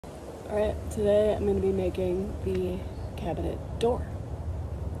Alright, today I'm going to be making the cabinet door.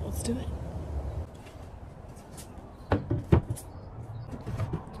 Let's do it. It's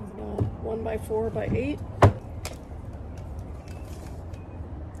about 1x4x8.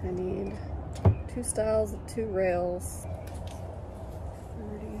 I need 2 stiles of 2 rails.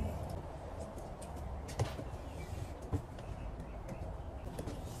 30.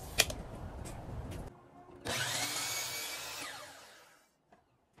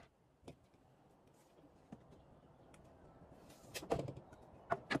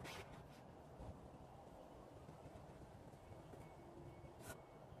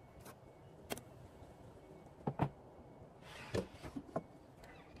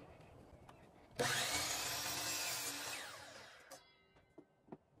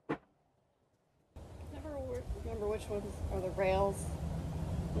 Remember which ones are the rails,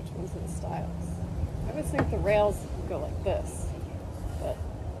 which ones are the stiles. I always think the rails go like this, but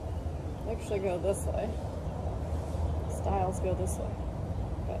they actually go this way. Stiles go this way,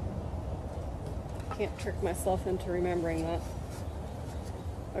 but I can't trick myself into remembering that.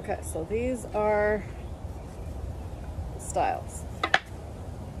 Okay, so these are the stiles.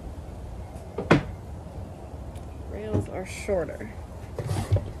 Rails are shorter.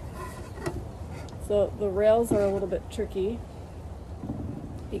 So the rails are a little bit tricky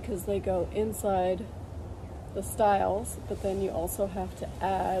because they go inside the stiles, but then you also have to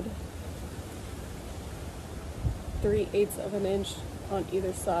add 3/8 of an inch on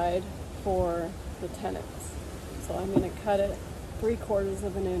either side for the tenons. So I'm going to cut it 3/4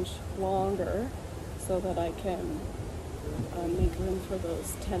 of an inch longer so that I can make room for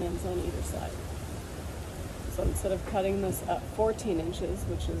those tenons on either side. So instead of cutting this at 14 inches,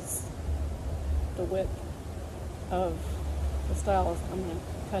 which is the width of the stiles, I'm going to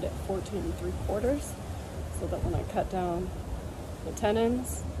cut it 14 3/4 so that when I cut down the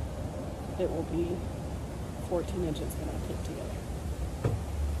tenons, it will be 14 inches when I put it together.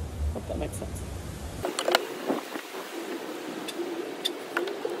 Hope that makes sense.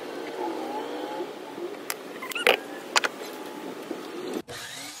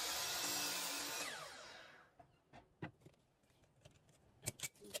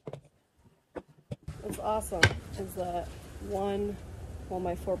 What's awesome is that one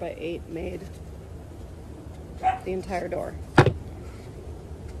 1x4x8 made the entire door. A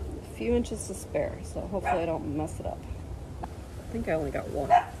few inches to spare, so hopefully I don't mess it up. I think I only got one.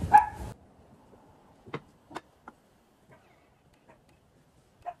 That's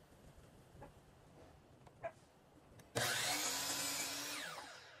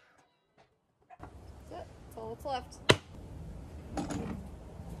it. That's all that's left.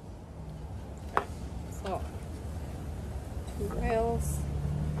 So, 2 rails,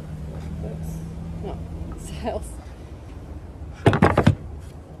 oops, no, stiles,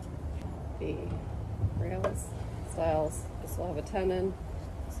 the rails, stiles, this will have a tenon,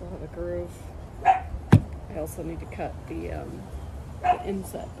 this will have a groove. I also need to cut the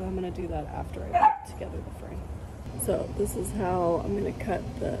inset, but I'm going to do that after I put together the frame. So this is how I'm going to cut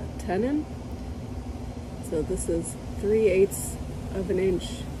the tenon. So this is 3/8 of an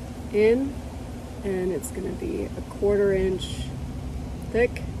inch in, and it's going to be 1/4 inch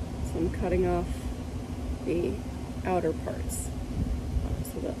thick, so I'm cutting off the outer parts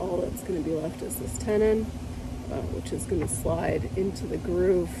so that all that's going to be left is this tenon, which is going to slide into the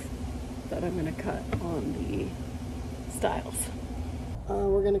groove that I'm going to cut on the stiles.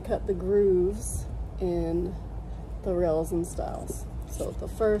 We're going to cut the grooves in the rails and stiles. So the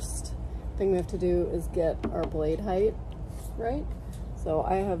first thing we have to do is get our blade height right. So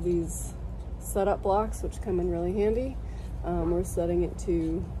I have these setup blocks which come in really handy. We're setting it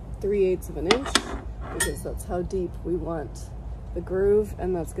to 3/8 of an inch because that's how deep we want the groove,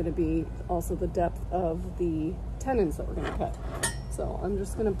 and that's going to be also the depth of the tenons that we're going to cut. So I'm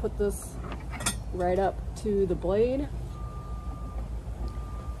just going to put this right up to the blade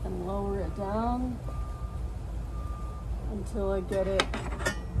and lower it down until I get it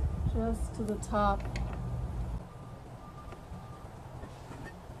just to the top.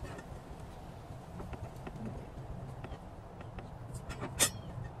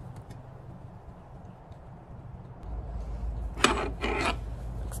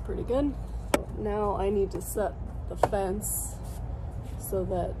 Pretty good. Now I need to set the fence so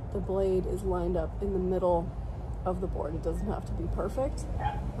that the blade is lined up in the middle of the board. It doesn't have to be perfect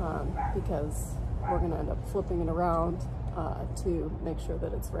because we're going to end up flipping it around to make sure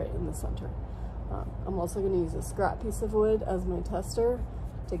that it's right in the center. I'm also going to use a scrap piece of wood as my tester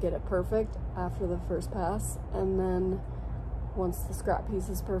to get it perfect after the first pass, and then once the scrap piece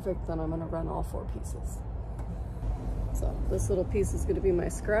is perfect, then I'm going to run all 4 pieces. So this little piece is going to be my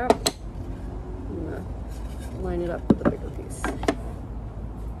scrap. gonna line it up with the bigger piece.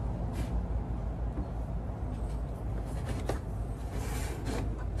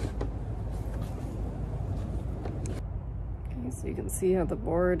 Okay, so you can see how the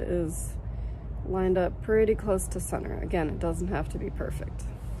board is lined up pretty close to center. Again, it doesn't have to be perfect.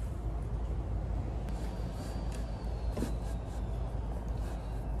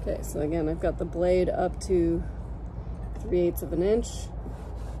 Okay, so again, I've got the blade up to 3/8 of an inch,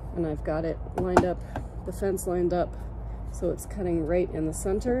 and I've got it lined up, the fence lined up, so it's cutting right in the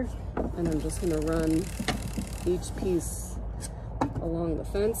center, and I'm just gonna run each piece along the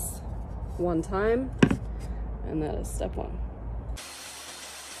fence one time, and that is step one.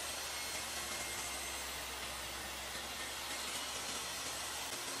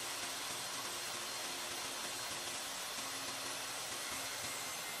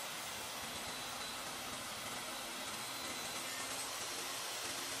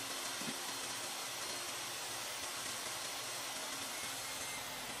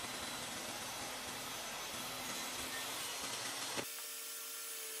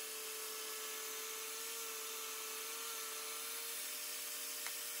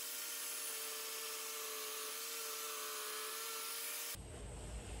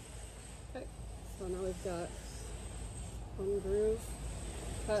 Okay, so now we've got one groove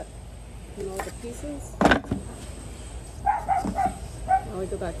cut in all the pieces. Now we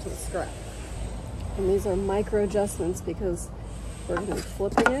go back to the scrap. And these are micro adjustments because we're going to be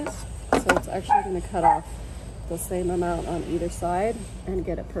flipping it, so it's actually going to cut off the same amount on either side and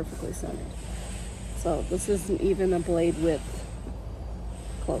get it perfectly centered. So this isn't even a blade width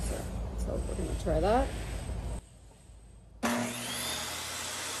closer. So we're going to try that.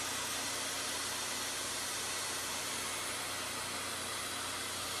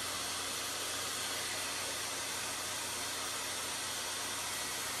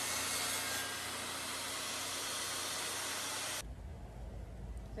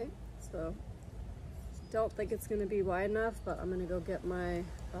 Okay, so don't think it's going to be wide enough, but I'm going to go get my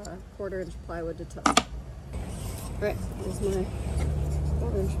 1/4 inch plywood to test. Alright, here's my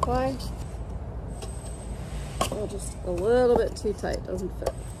 1/4 inch ply. Oh, just a little bit too tight, doesn't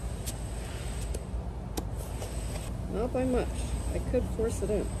fit. Not by much. I could force it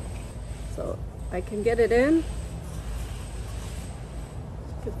in. So I can get it in.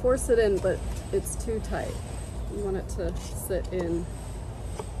 I could force it in, but it's too tight. You want it to sit in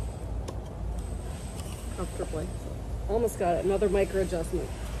comfortably. So, almost got it. Another micro adjustment.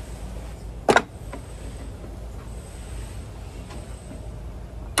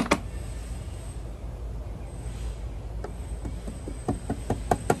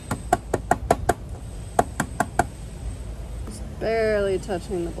 Just barely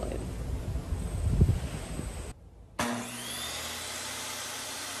touching the blade.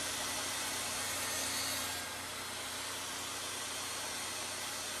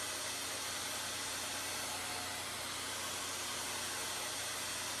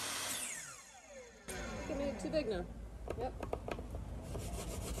 Too big now. Yep.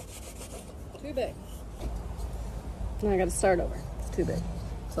 Too big. Now I gotta start over. It's too big.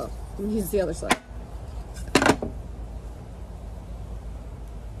 So I'm gonna use the other side.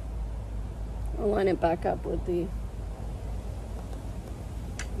 I'll line it back up with the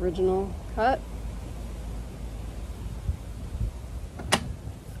original cut.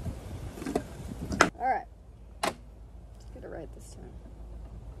 Alright. Let's get it right this time.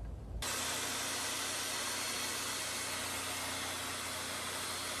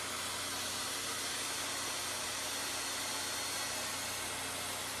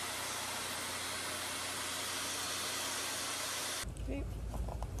 Okay,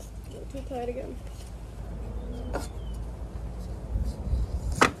 a little too tight again.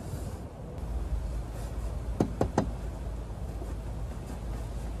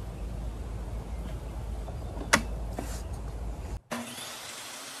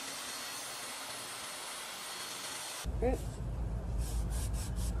 Okay.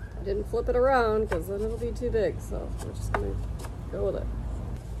 I didn't flip it around because then it'll be too big, so we're just gonna go with it.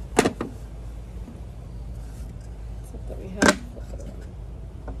 Except that we have flipped it around.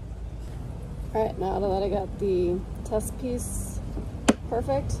 Alright, now that I got the test piece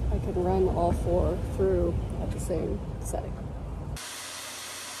perfect, I can run all 4 through at the same setting.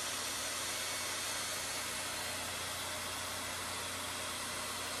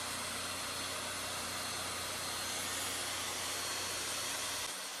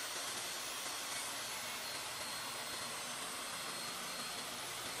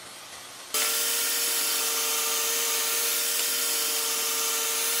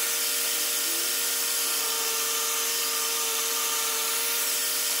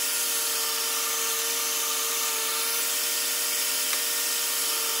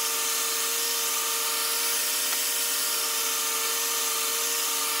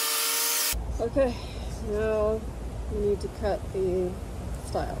 Okay, now we need to cut the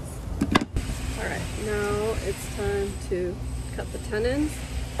stiles. Alright, now it's time to cut the tenons.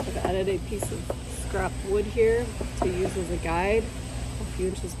 I've added a piece of scrap wood here to use as a guide a few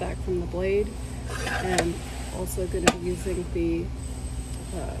inches back from the blade, and also going to be using the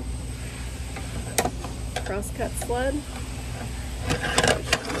crosscut sled.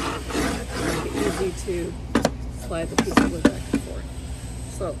 Make it easy to slide the piece of wood back and forth.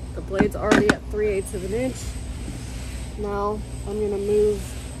 So the blade's already at 3/8 of an inch. Now I'm going to move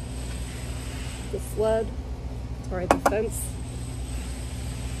the sled, sorry, the fence,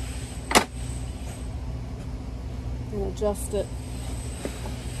 and adjust it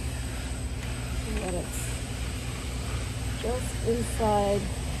so that it's just inside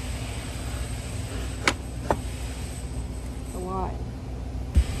the line.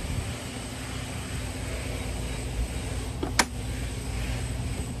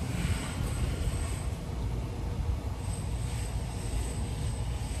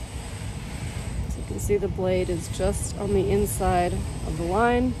 So you can see the blade is just on the inside of the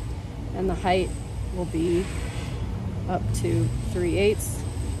line, and the height will be up to 3/8,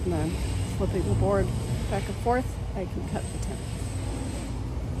 and then flipping the board back and forth, I can cut the tenon.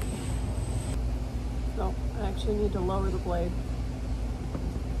 No, I actually need to lower the blade.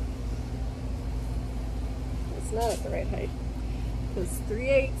 It's not at the right height, because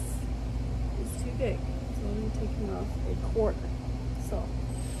 3/8 is too big, so I'm taking off 1/4. So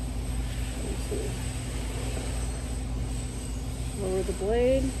I'm going to lower the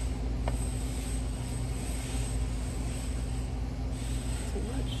blade. Too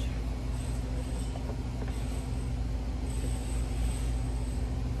much.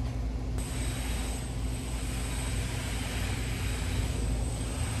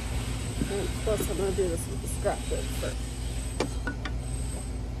 And plus I'm going to do this with the scrap wood first.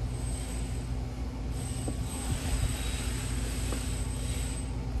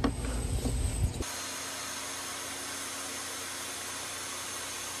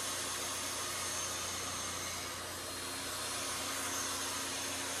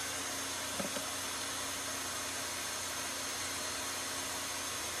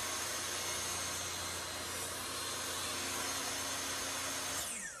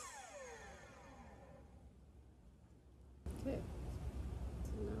 Okay,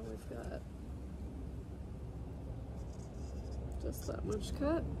 so now we've got just that much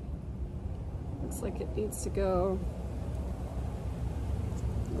cut. Looks like it needs to go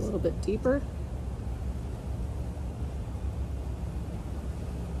a little bit deeper.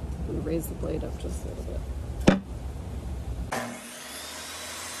 I'm going to raise the blade up just a little bit.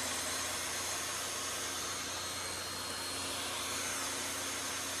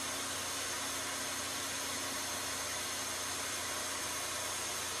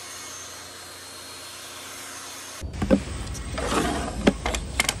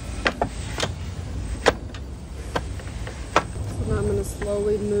 I'm going to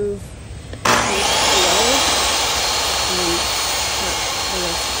slowly move away and cut the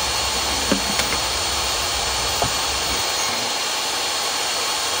rest.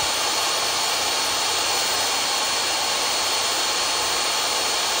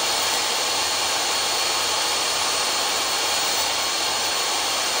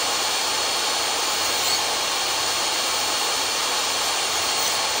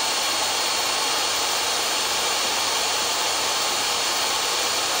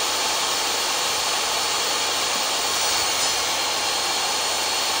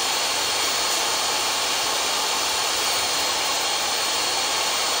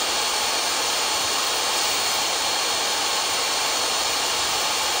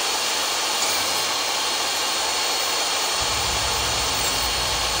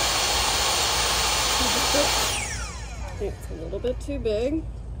 It's a little bit too big.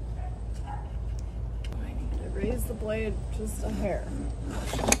 I need to raise the blade just a hair.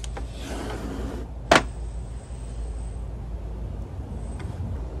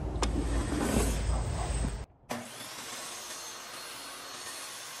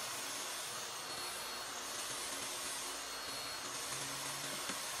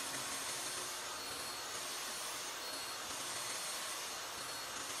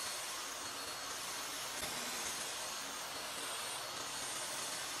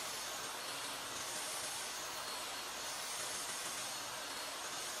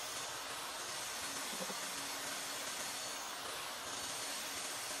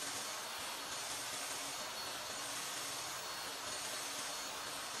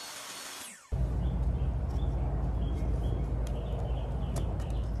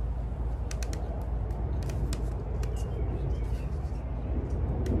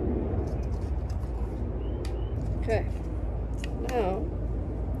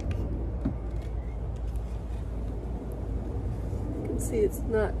 see it's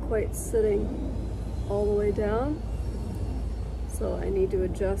not quite sitting all the way down. So I need to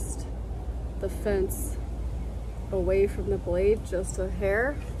adjust the fence away from the blade just a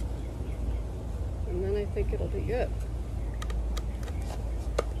hair. And then I think it'll be good.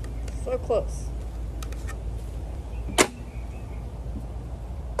 So close.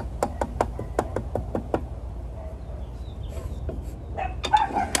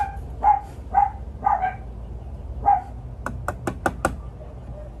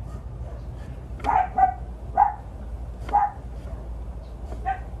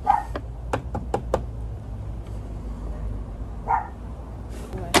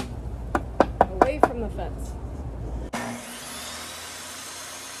 Away from the fence.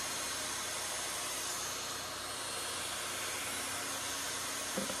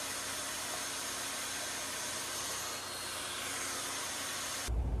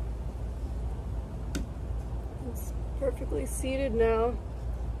 It's perfectly seated now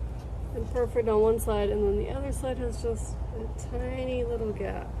and perfect on one side, and then the other side has just a tiny little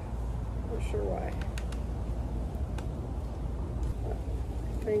gap. Not sure why.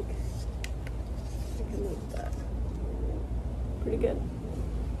 I think I can move that. Pretty good.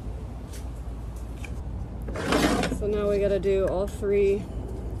 So now we gotta do all three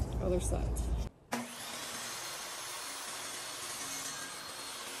other sides.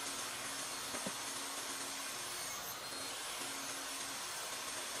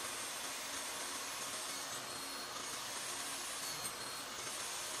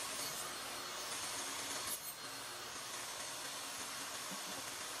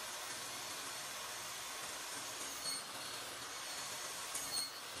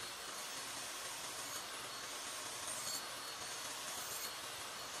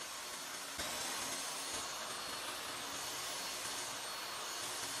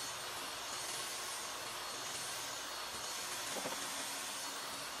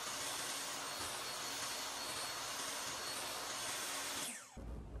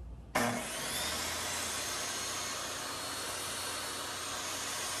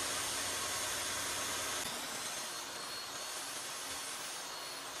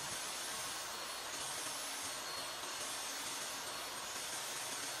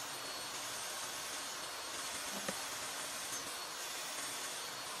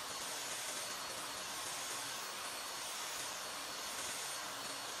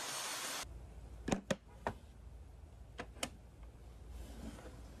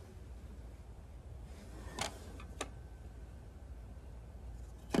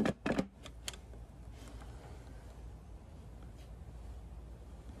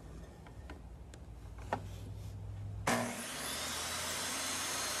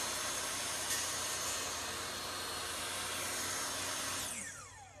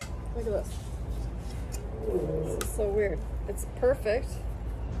 Look at this. This is so weird. It's perfect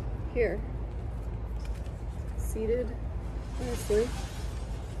here, seated nicely,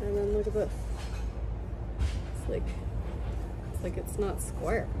 and then look at this. It's like it's not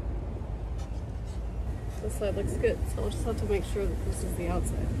square. This side looks good, so I'll just have to make sure that this is the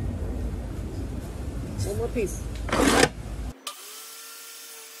outside. One more piece.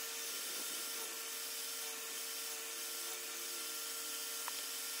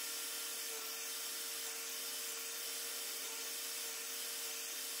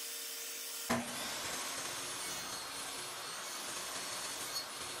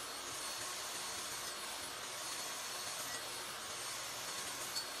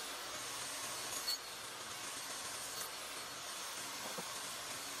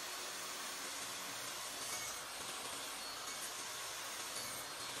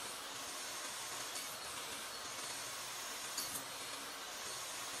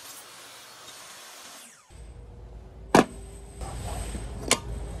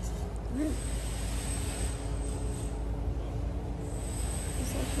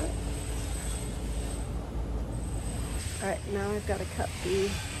 Alright, now I've got to cut the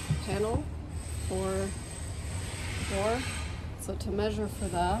panel for the door. So to measure for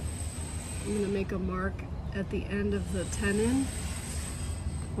that, I'm going to make a mark at the end of the tenon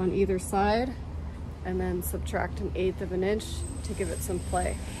on either side, and then subtract 1/8 of an inch to give it some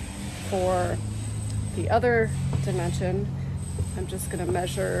play. For the other dimension, I'm just going to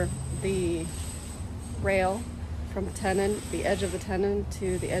measure the rail from the tenon, the edge of the tenon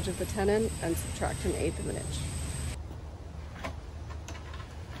to the edge of the tenon, and subtract 1/8 of an inch.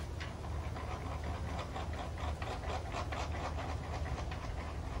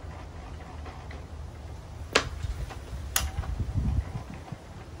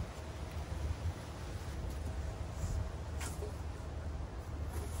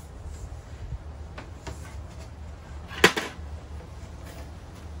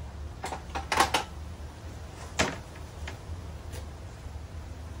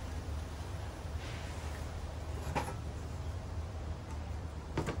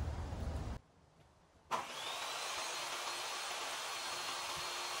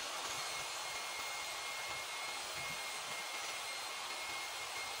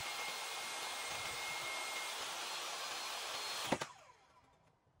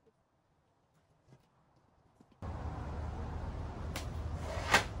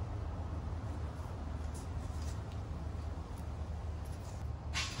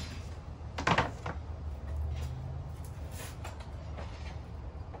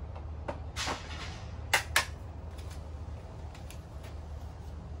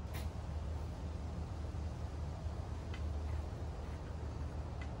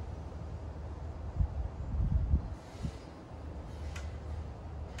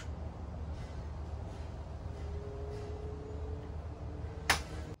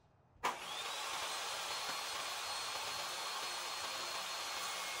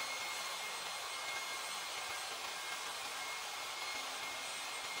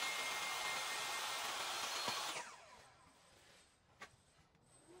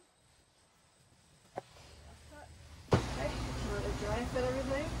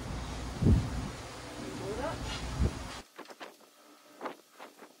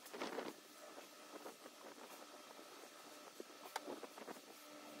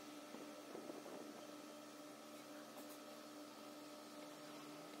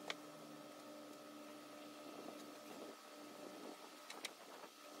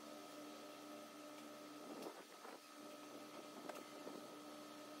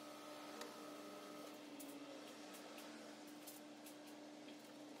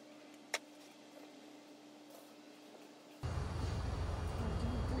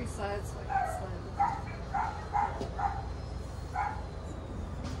 side so I can slide.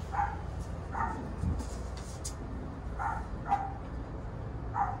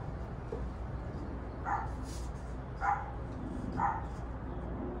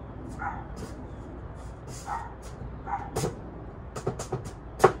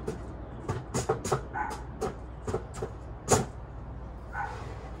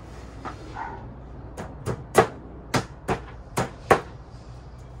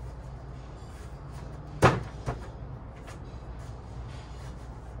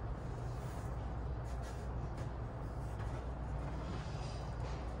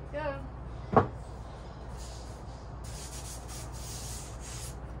 Yeah.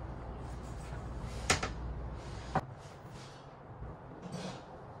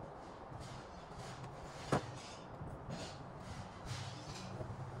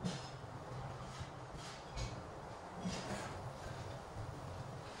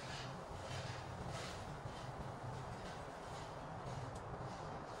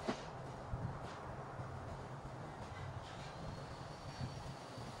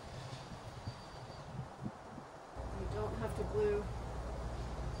 Have to glue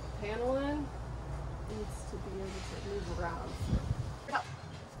the panel in. It needs to be able to move around.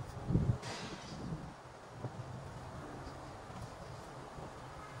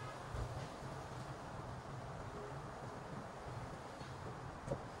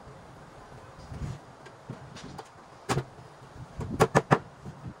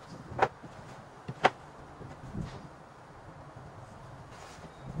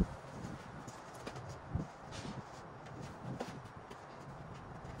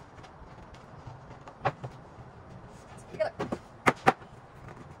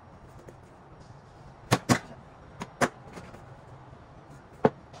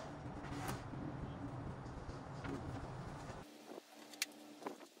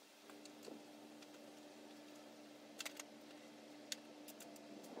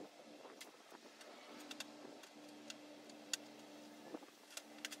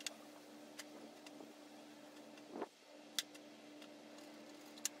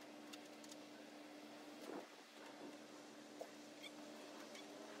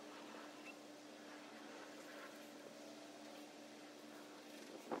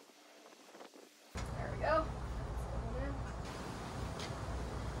 There we go.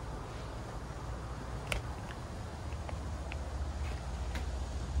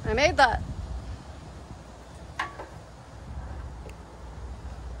 I made that.